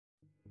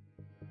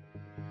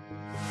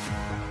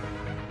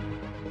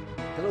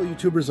Hello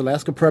YouTubers,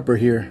 Alaska Prepper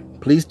here.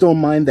 Please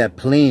don't mind that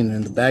plane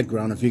in the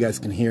background if you guys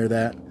can hear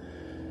that.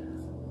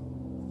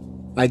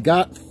 I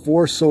got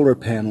 4 solar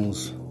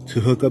panels to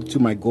hook up to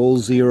my Goal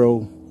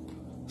Zero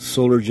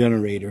solar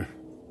generator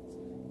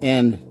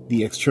and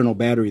the external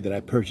battery that I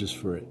purchased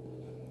for it.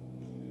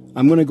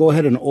 I'm going to go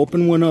ahead and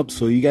open one up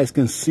so you guys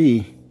can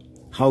see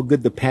how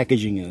good the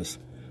packaging is.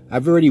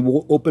 I've already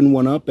opened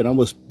one up and I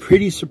was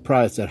pretty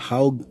surprised at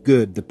how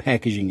good the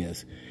packaging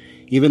is.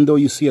 Even though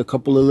you see a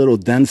couple of little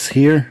dents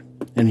here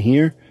and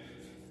here,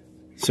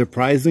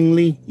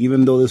 surprisingly,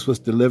 even though this was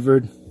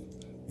delivered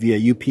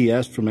via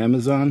UPS from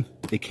Amazon,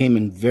 it came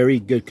in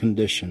very good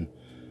condition.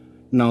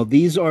 Now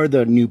these are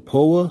the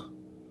NUPOA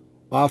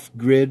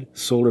off-grid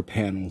solar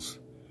panels,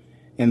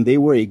 and they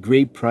were a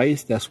great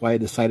price. That's why I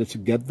decided to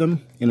get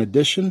them. In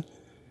addition,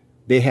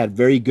 they had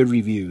very good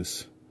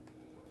reviews.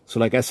 So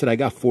like I said, I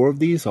got 4 of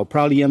these. I'll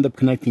probably end up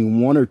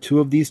connecting 1 or 2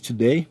 of these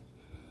today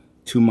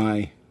to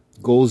my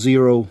Goal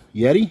Zero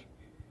YETI,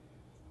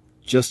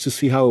 just to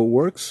see how it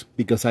works,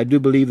 because I do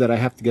believe that I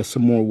have to get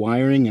some more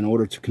wiring in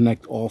order to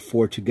connect all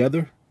 4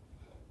 together,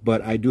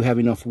 but I do have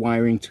enough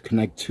wiring to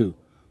connect 2.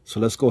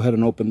 So let's go ahead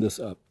and open this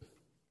up.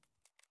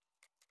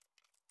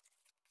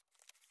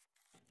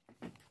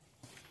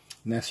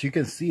 And as you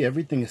can see,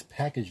 everything is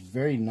packaged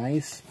very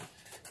nice.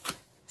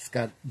 It's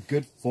got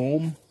good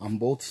foam on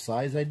both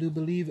sides, I do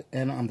believe,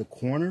 and on the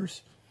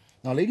corners.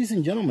 Now ladies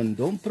and gentlemen,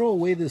 don't throw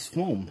away this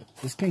foam.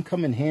 This can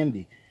come in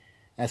handy.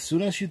 As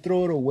soon as you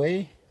throw it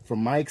away,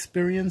 from my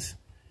experience,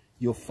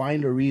 you'll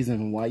find a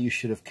reason why you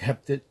should have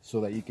kept it so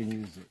that you can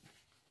use it.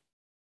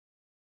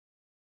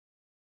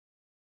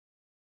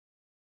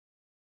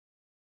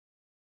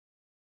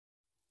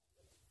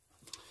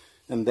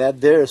 And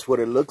that there is what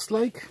it looks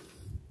like.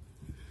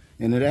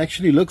 And it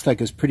actually looks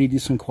like it's pretty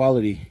decent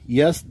quality.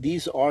 Yes,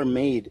 these are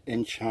made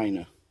in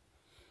China.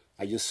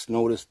 I just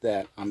noticed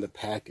that on the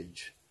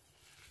package.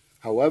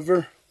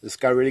 However, this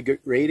got really good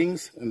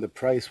ratings and the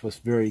price was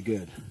very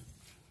good.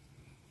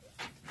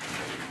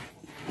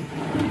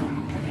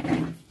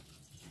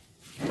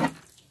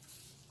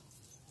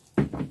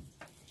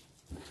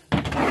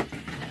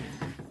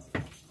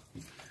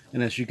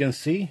 And as you can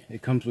see,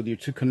 it comes with your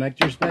 2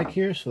 connectors back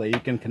here so that you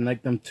can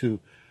connect them to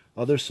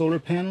other solar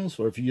panels,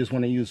 or if you just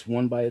want to use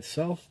one by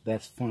itself,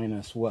 that's fine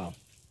as well.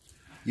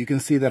 You can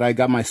see that I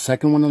got my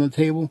second one on the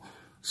table.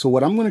 So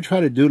what I'm going to try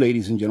to do,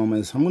 ladies and gentlemen,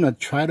 is I'm going to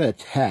try to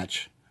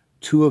attach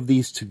 2 of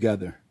these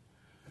together.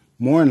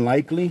 More than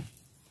likely,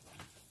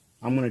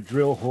 I'm going to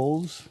drill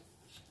holes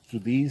through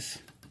these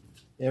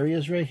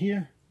areas right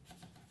here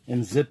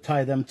and zip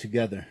tie them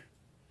together.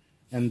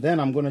 And then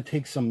I'm going to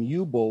take some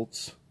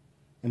U-bolts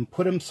and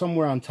put them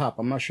somewhere on top.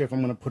 I'm not sure if I'm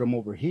going to put them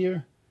over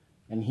here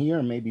and here,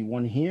 and maybe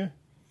one here,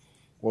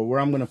 or where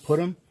I'm going to put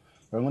them.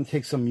 But I'm going to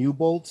take some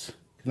U-bolts,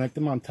 connect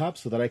them on top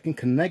so that I can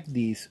connect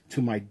these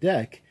to my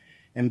deck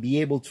and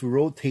be able to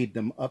rotate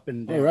them up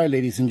and down. All right,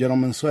 ladies and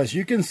gentlemen, so as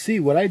you can see,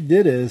 what I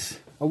did is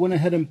I went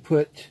ahead and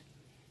put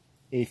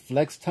a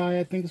flex tie,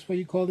 I think is what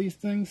you call these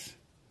things,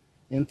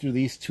 in through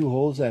these 2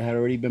 holes that had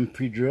already been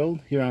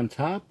pre-drilled here on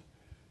top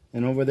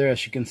and over there,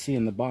 as you can see,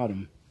 in the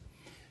bottom.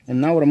 And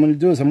now what I'm going to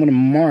do is I'm going to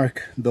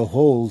mark the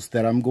holes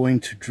that I'm going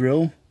to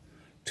drill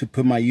to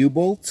put my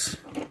U-bolts.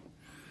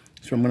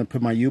 So I'm going to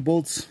put my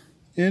U-bolts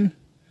in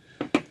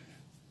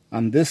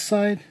on this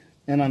side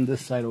and on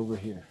this side over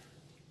here.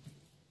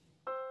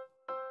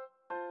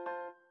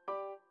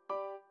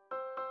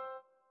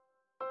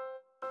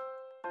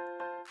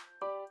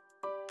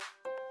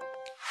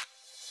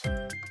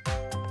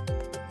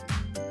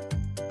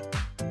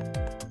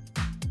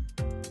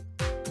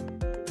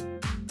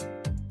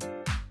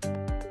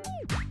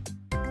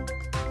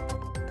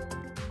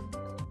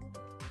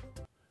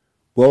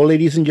 Well,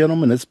 ladies and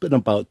gentlemen, it's been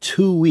about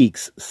 2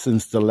 weeks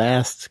since the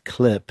last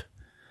clip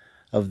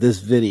of this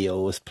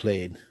video was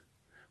played,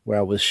 where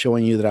I was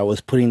showing you that I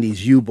was putting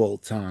these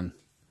U-bolts on.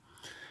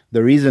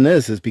 The reason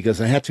is because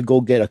I had to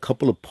go get a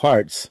couple of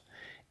parts,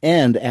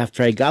 and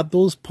after I got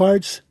those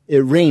parts, it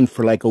rained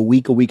for like a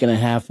week and a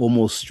half,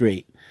 almost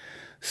straight.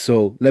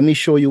 So let me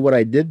show you what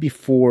I did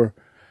before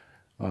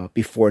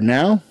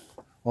now.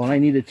 All I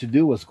needed to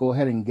do was go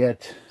ahead and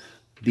get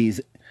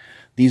these.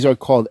 These are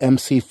called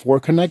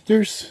MC4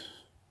 connectors.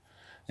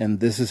 And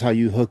this is how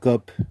you hook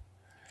up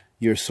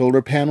your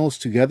solar panels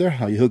together,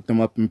 how you hook them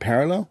up in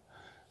parallel.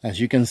 As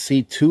you can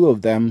see, 2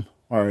 of them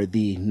are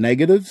the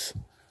negatives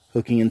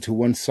hooking into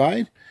one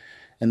side,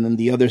 and then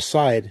the other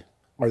side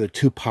are the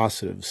 2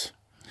 positives.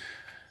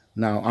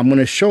 Now I'm going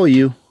to show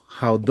you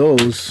how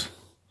those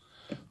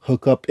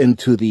hook up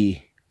into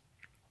the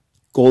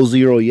Goal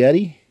Zero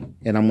YETI,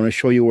 and I'm going to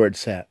show you where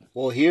it's at.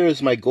 Well, here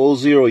is my Goal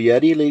Zero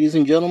YETI, ladies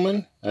and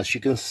gentlemen. As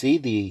you can see,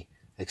 the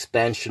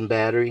expansion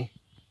battery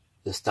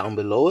is down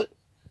below it,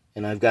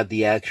 and I've got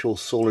the actual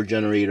solar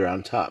generator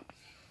on top.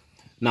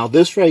 Now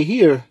this right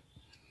here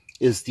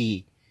is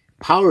the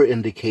power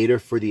indicator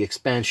for the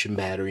expansion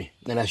battery,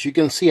 and as you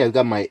can see, I've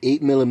got my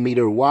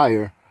 8mm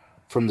wire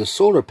from the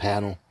solar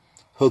panel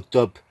hooked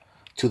up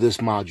to this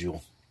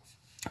module.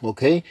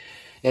 Okay,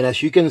 And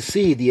as you can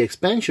see, the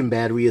expansion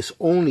battery is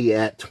only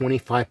at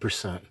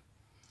 25%.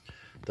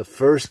 The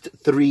first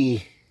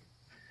 3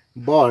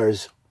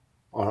 bars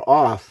are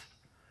off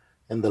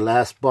and the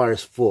last bar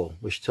is full,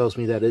 which tells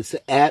me that it's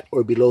at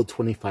or below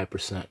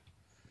 25%.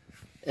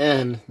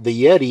 And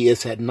the YETI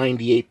is at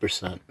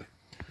 98%.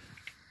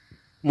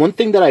 One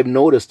thing that I've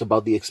noticed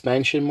about the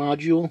expansion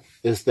module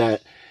is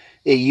that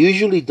it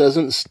usually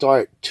doesn't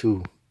start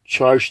to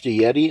charge the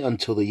YETI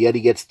until the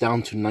YETI gets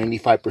down to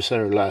 95%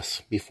 or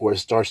less before it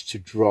starts to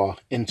draw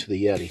into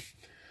the YETI.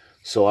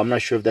 So I'm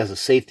not sure if that's a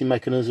safety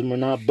mechanism or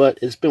not, but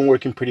it's been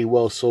working pretty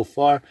well so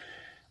far.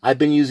 I've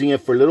been using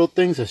it for little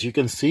things. As you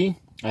can see,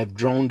 I've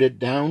droned it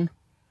down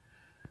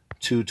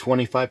to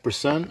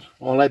 25%.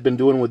 All I've been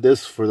doing with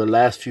this for the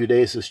last few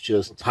days is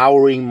just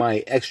powering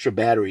my extra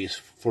batteries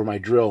for my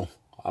drill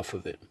off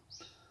of it.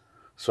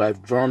 So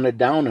I've drawn it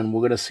down, and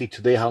we're going to see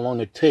today how long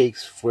it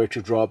takes for it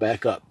to draw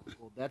back up.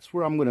 Well, that's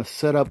where I'm going to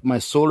set up my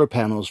solar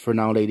panels for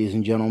now, ladies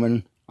and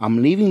gentlemen.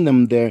 I'm leaving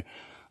them there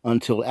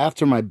until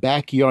after my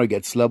backyard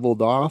gets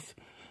leveled off,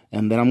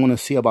 and then I'm going to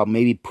see about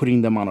maybe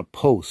putting them on a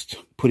post,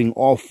 putting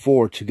all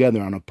 4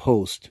 together on a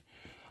post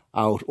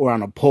out, or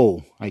on a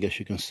pole, I guess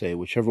you can say,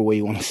 whichever way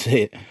you want to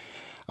say it,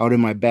 out in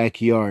my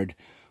backyard,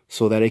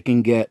 so that it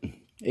can get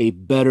a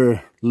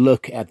better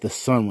look at the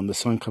sun when the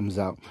sun comes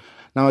out.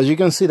 Now, as you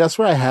can see, that's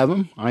where I have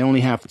them. I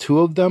only have 2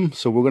 of them,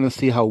 so we're going to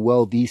see how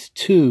well these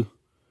 2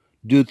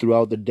 do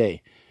throughout the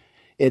day.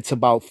 It's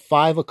about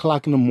 5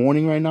 o'clock in the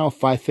morning right now,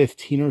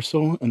 5:15 or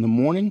so in the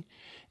morning.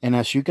 And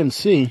as you can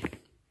see,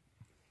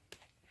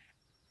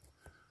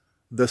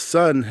 the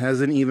sun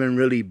hasn't even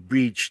really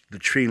breached the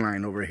tree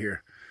line over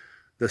here.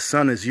 The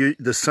sun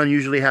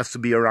usually has to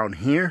be around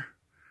here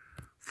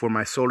for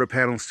my solar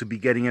panels to be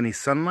getting any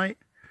sunlight.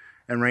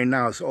 And right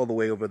now it's all the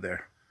way over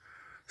there.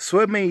 So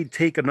it may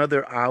take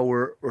another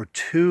hour or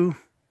 2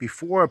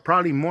 before,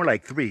 probably more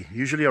like 3.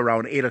 Usually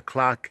around 8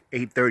 o'clock,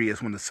 8:30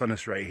 is when the sun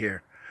is right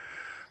here.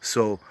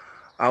 So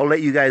I'll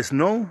let you guys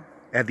know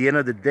at the end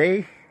of the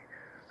day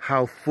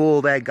how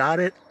full that got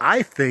it.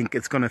 I think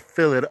it's going to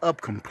fill it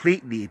up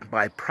completely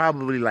by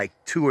probably like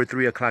 2 or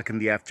 3 o'clock in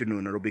the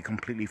afternoon. It'll be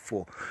completely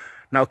full.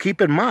 Now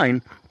keep in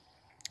mind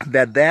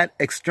that that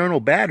external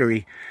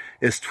battery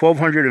is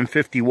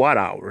 1250 watt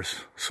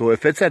hours. So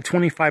if it's at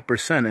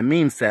 25%, it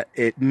means that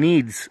it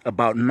needs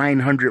about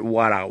 900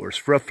 watt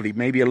hours, roughly,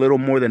 maybe a little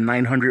more than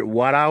 900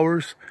 watt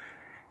hours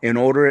in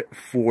order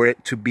for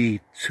it to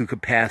be to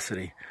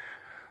capacity.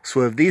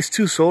 So if these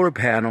 2 solar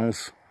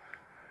panels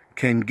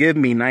can give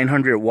me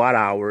 900 watt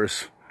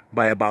hours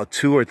by about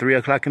 2 or 3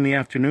 o'clock in the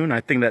afternoon,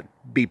 I think that'd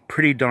be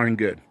pretty darn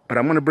good. But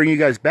I'm going to bring you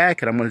guys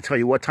back, and I'm going to tell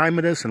you what time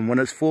it is and when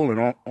it's full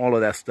and all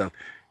of that stuff.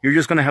 You're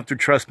just going to have to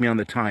trust me on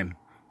the time.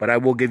 But I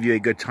will give you a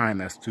good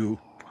time as to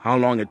how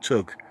long it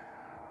took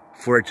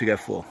for it to get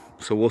full.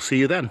 So we'll see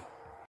you then.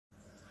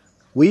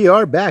 We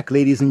are back,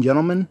 ladies and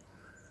gentlemen.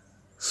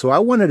 So I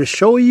wanted to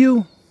show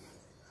you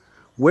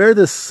where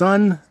the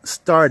sun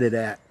started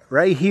at.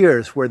 Right here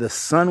is where the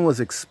sun was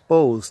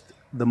exposed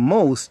the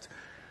most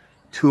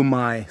to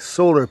my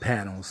solar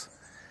panels.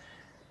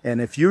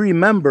 And if you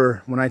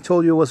remember, when I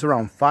told you it was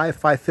around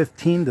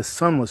 5:15, the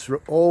sun was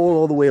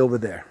all the way over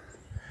there.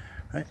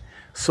 Right?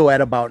 So at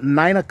about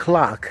 9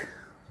 o'clock,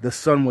 the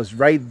sun was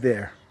right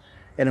there,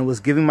 and it was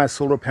giving my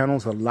solar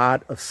panels a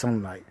lot of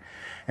sunlight.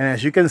 And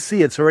as you can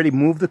see, it's already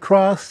moved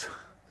across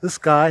the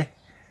sky,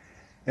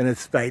 and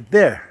it's right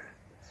there.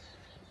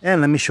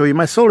 And let me show you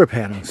my solar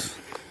panels.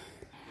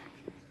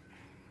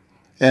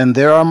 And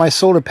there are my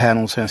solar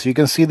panels. As you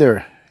can see,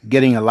 they're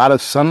getting a lot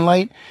of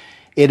sunlight.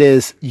 It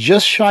is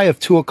just shy of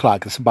 2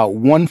 o'clock. It's about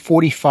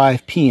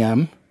 1:45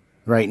 p.m.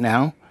 right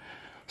now.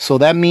 So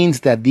that means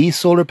that these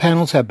solar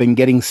panels have been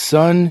getting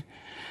sun,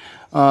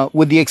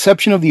 with the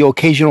exception of the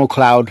occasional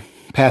cloud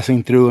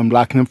passing through and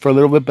blocking them for a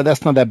little bit, but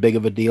that's not that big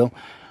of a deal.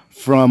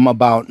 From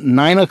about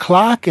 9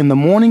 o'clock in the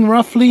morning,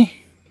 roughly,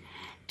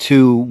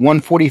 to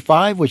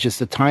 1:45, which is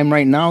the time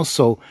right now.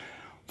 So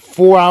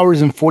 4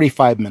 hours and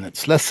 45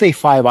 minutes. Let's say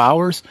 5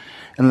 hours.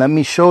 And let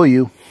me show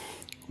you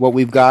what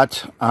we've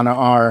got on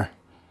our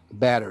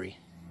battery.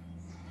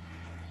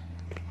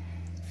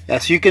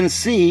 As you can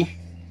see,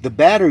 the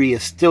battery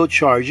is still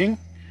charging.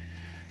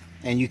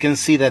 And you can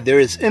see that there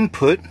is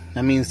input.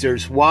 That means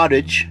there's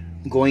wattage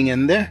going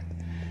in there.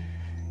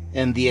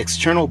 And the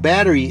external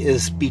battery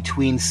is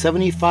between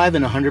 75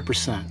 and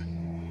 100%.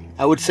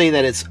 I would say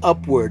that it's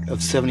upward of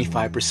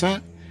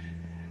 75%,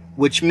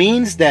 which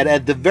means that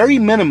at the very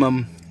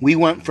minimum, we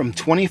went from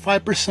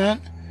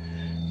 25%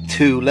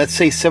 to, let's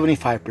say,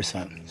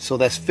 75%. So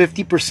that's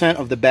 50%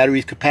 of the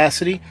battery's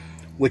capacity,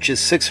 which is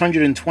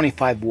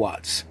 625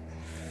 watts.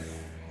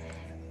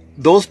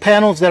 Those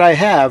panels that I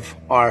have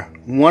are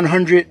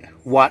 100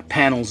 watt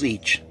panels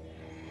each.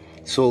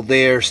 So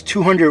there's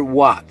 200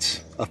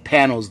 watts of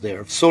panels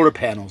there, of solar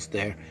panels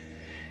there.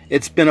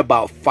 It's been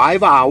about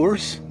 5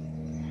 hours.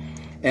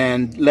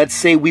 And let's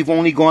say we've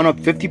only gone up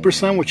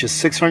 50%, which is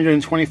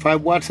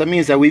 625 watts. That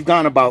means that we've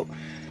gone about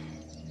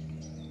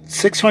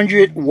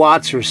 600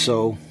 watts or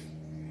so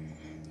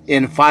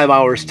in 5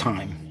 hours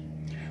time,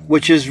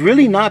 which is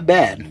really not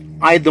bad.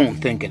 I don't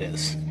think it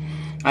is.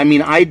 I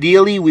mean,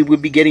 ideally, we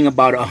would be getting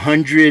about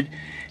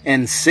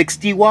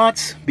 160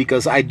 watts,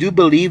 because I do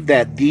believe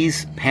that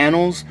these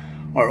panels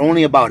are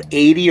only about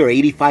 80 or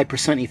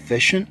 85%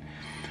 efficient.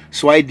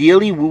 So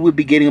ideally, we would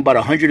be getting about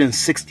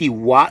 160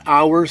 watt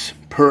hours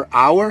per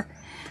hour,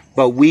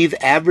 but we've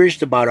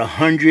averaged about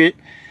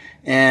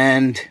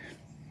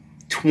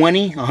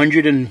 120,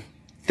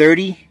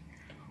 130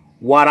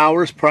 watt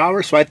hours per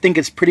hour. So I think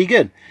it's pretty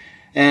good.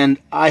 And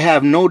I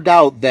have no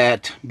doubt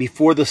that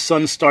before the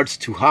sun starts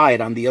to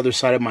hide on the other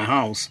side of my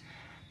house,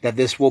 that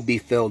this will be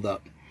filled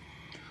up.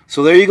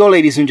 So there you go,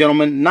 ladies and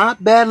gentlemen.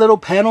 Not bad little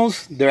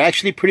panels. They're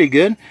actually pretty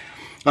good.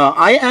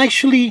 I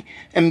actually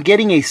am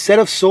getting a set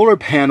of solar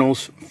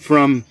panels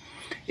from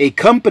a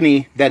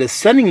company that is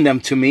sending them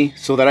to me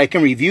so that I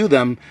can review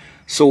them.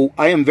 So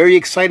I am very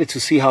excited to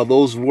see how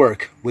those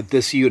work with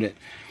this unit.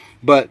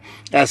 But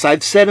as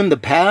I've said in the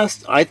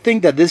past, I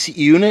think that this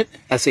unit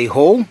as a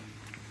whole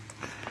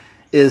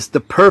is the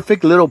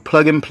perfect little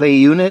plug-and-play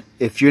unit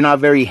if you're not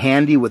very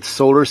handy with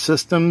solar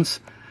systems,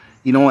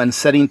 you know, and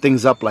setting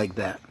things up like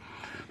that.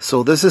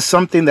 So this is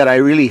something that I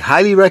really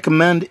highly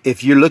recommend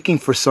if you're looking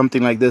for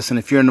something like this and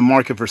if you're in the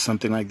market for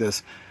something like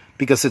this,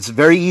 because it's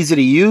very easy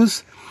to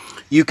use.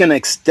 You can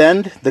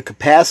extend the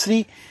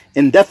capacity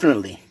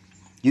indefinitely.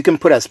 You can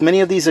put as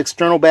many of these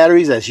external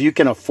batteries as you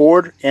can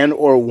afford and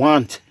or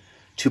want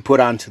to put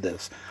onto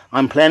this.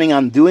 I'm planning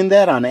on doing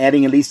that, on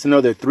adding at least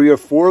another 3 or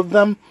 4 of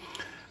them.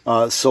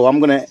 So I'm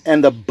going to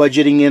end up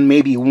budgeting in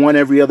maybe one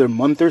every other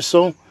month or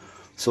so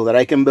that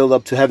I can build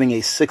up to having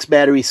a 6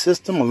 battery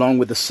system along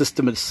with the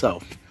system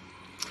itself.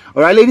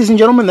 All right, ladies and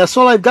gentlemen, that's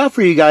all I've got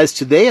for you guys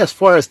today as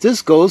far as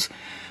this goes.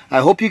 I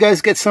hope you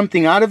guys get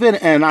something out of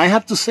it, and I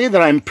have to say that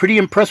I'm pretty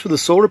impressed with the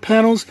solar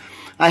panels.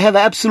 I have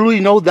absolutely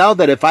no doubt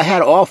that if I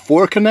had all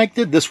 4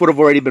 connected, this would have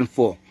already been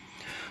full.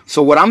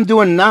 So what I'm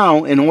doing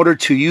now in order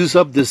to use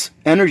up this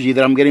energy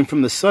that I'm getting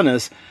from the sun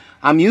is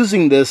I'm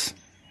using this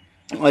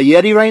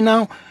YETI right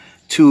now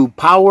to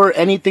power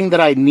anything that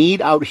I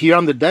need out here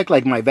on the deck,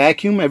 like my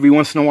vacuum. Every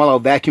once in a while I'll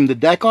vacuum the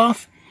deck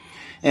off,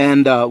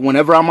 and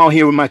whenever I'm out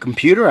here with my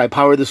computer, I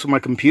power this with my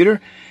computer.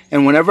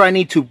 And whenever I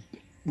need to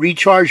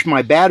recharge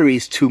my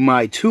batteries to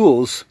my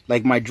tools,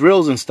 like my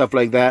drills and stuff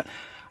like that,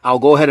 I'll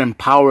go ahead and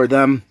power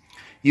them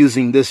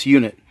using this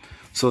unit,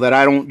 so that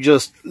I don't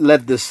just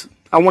let this,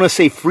 I want to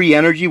say free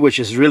energy, which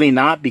is really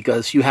not,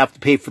 because you have to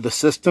pay for the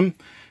system.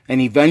 And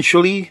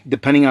eventually,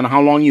 depending on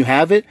how long you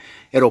have it,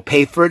 it'll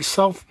pay for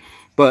itself.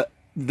 But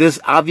this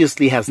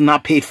obviously has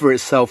not paid for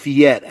itself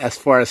yet as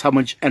far as how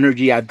much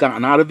energy I've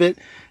gotten out of it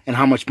and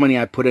how much money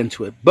I put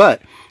into it.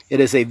 But it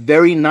is a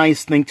very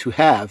nice thing to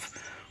have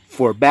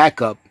for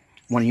backup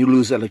when you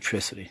lose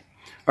electricity.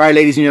 All right,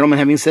 ladies and gentlemen,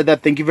 having said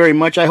that, thank you very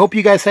much. I hope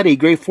you guys had a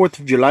great 4th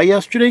of July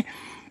yesterday.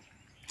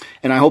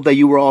 And I hope that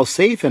you were all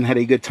safe and had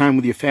a good time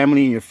with your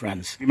family and your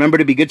friends. Remember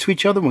to be good to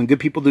each other. When good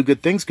people do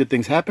good things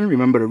happen.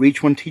 Remember to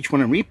reach one, teach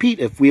one, and repeat.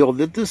 If we all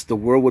did this, the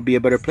world would be a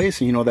better place,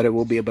 and you know that it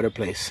will be a better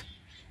place.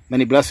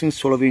 Many blessings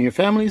to all of you and your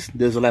families.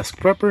 This is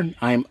Alaska Prepper.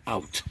 I'm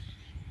out.